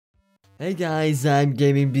Hey guys, I'm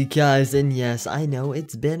Gaming Because, and yes, I know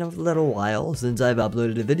it's been a little while since I've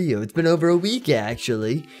uploaded a video. It's been over a week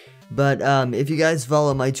actually. But if you guys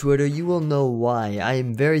follow my Twitter, you will know why. I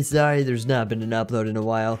am very sorry there's not been an upload in a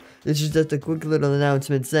while. This is just a quick little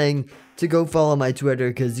announcement saying to go follow my Twitter,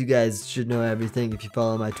 because you guys should know everything. If you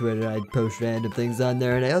follow my Twitter, I post random things on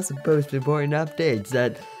there, and I also post important updates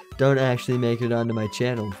that don't actually make it onto my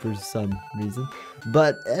channel for some reason.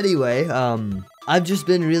 But anyway, I've just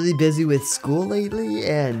been really busy with school lately,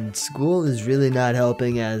 and school is really not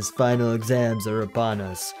helping as final exams are upon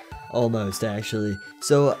us. Almost, actually.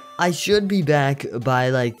 So, I should be back by,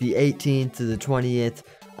 like, the 18th to the 20th.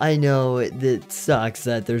 I know it sucks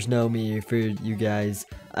that there's no me for you guys.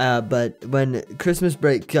 But when Christmas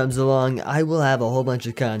break comes along, I will have a whole bunch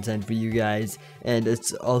of content for you guys. And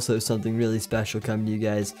it's also something really special coming to you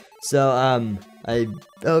guys. So, I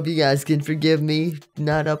hope you guys can forgive me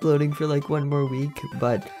not uploading for, like, one more week.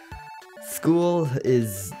 But school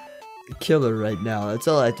is killer right now. That's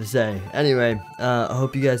all I have to say. Anyway, I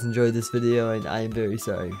hope you guys enjoyed this video, and I am very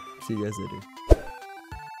sorry. See you guys later.